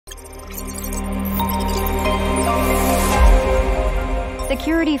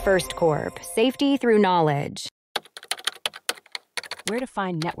Security First Corp. Safety through knowledge. Where to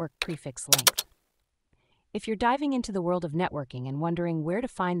find network prefix length. If you're diving into the world of networking and wondering where to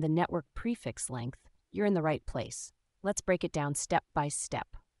find the network prefix length, you're in the right place. Let's break it down step by step.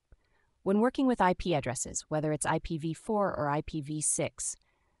 When working with IP addresses, whether it's IPv4 or IPv6,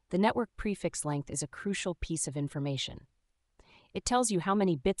 the network prefix length is a crucial piece of information. It tells you how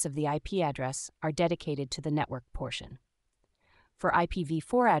many bits of the IP address are dedicated to the network portion. For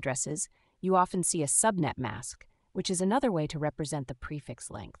IPv4 addresses, you often see a subnet mask, which is another way to represent the prefix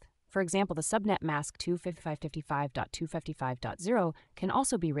length. For example, the subnet mask 255.255.255.0 can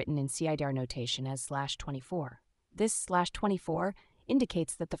also be written in CIDR notation as /24. This /24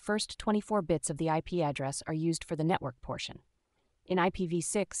 indicates that the first 24 bits of the IP address are used for the network portion. In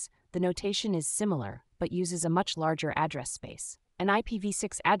IPv6, the notation is similar, but uses a much larger address space. An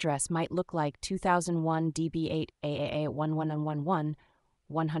IPv6 address might look like 2001 DB8 AAA1111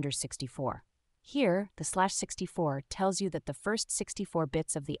 164. Here, the /64 tells you that the first 64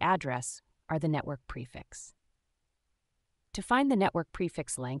 bits of the address are the network prefix. To find the network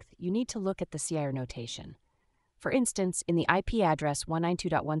prefix length, you need to look at the CIDR notation. For instance, in the IP address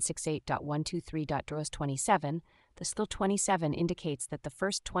 192.168.123.27, the /27 indicates that the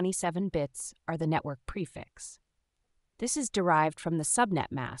first 27 bits are the network prefix. This is derived from the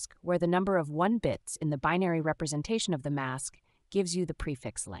subnet mask, where the number of 1 bits in the binary representation of the mask gives you the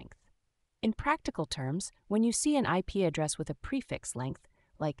prefix length. In practical terms, when you see an IP address with a prefix length,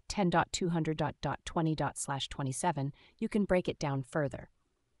 like 10.200.20./27, you can break it down further.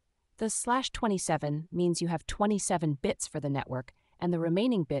 The /27 means you have 27 bits for the network and the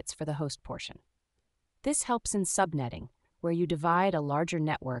remaining bits for the host portion. This helps in subnetting, where you divide a larger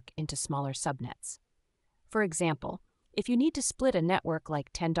network into smaller subnets. For example, if you need to split a network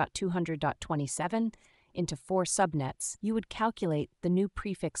like 10.200.27 into 4 subnets, you would calculate the new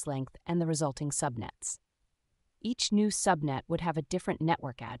prefix length and the resulting subnets. Each new subnet would have a different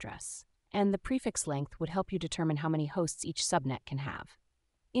network address, and the prefix length would help you determine how many hosts each subnet can have.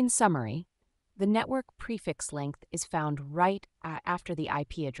 In summary, the network prefix length is found right after the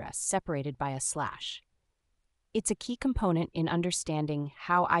IP address, separated by a slash. It's a key component in understanding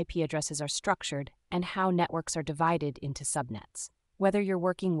how IP addresses are structured and how networks are divided into subnets. Whether you're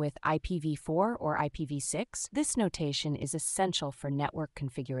working with IPv4 or IPv6, this notation is essential for network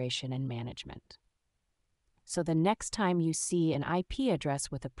configuration and management. So the next time you see an IP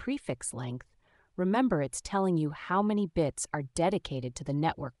address with a prefix length, remember it's telling you how many bits are dedicated to the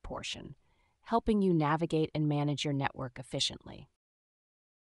network portion, helping you navigate and manage your network efficiently.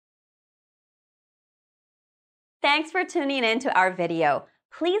 Thanks for tuning in to our video.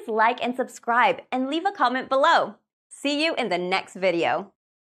 Please like and subscribe and leave a comment below. See you in the next video.